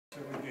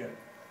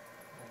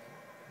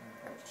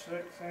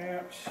4.6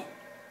 amps, 4.5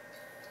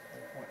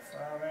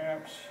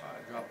 amps,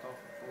 It dropped off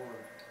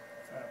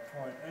at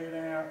 5.8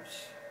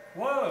 amps.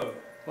 Whoa!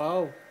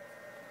 Wow.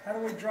 How do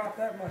we drop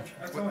that much?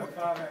 That's only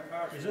 5 amp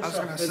battery. Is I this was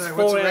a, gonna It's say,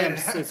 what's 4 it rated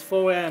amps. at? It's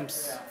 4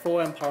 amps. Yeah.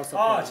 4 amp power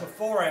supply. oh, it's a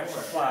 4 amp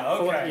supply.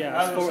 Okay. Yeah, I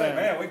was it's gonna 4 say, amp.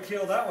 man, we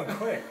killed that one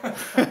quick.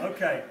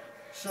 Okay.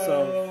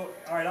 So,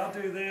 all right, I'll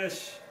do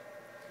this.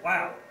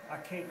 Wow, I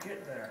can't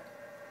get there.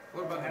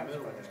 What about What the happens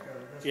middle if I one? just go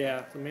to this Yeah,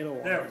 one? the middle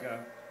one. There we go.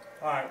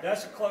 All right,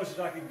 that's the closest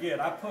I could get.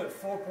 I put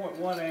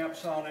 4.1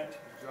 amps on it.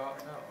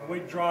 Dropped out. We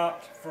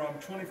dropped from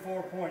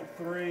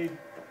 24.3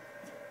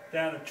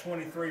 down to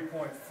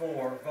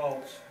 23.4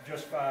 volts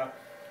just by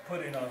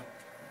putting a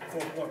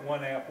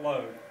 4.1 amp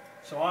load.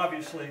 So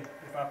obviously,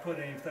 if I put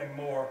anything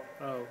more,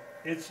 Oh,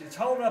 it's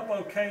holding up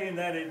okay in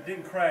that it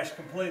didn't crash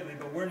completely,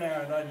 but we're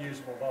now at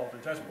unusable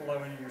voltage. That's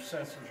below any of your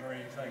sensors or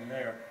anything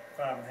there,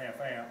 5.5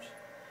 amps.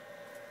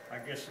 I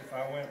guess if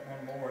I went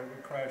one more, it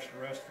would crash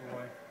the rest of the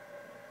way.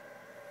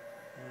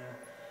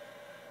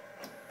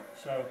 Yeah.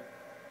 So,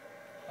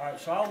 all right,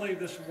 so I'll leave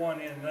this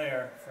one in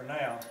there for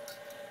now.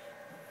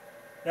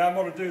 Now I'm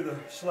going to do the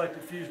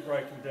selective fuse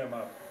breaking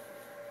demo.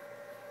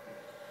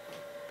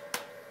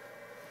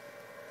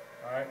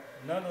 All right,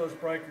 none of those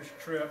breakers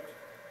tripped.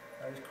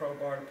 I just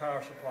crowbar the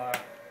power supply.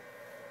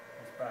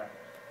 It's back.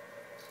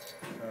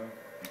 So,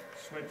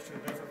 switch to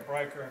a different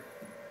breaker.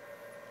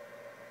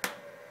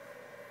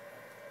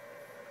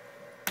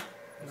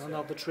 That's none it.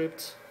 of the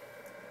tripped.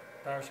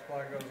 Power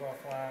supply goes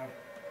offline.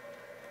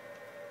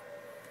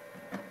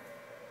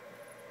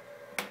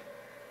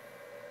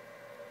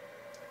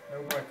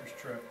 No breakers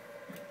trip.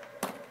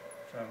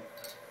 So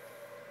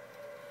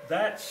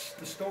that's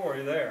the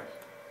story there.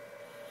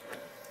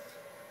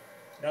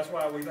 That's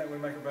why we think we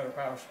make a better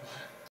power supply.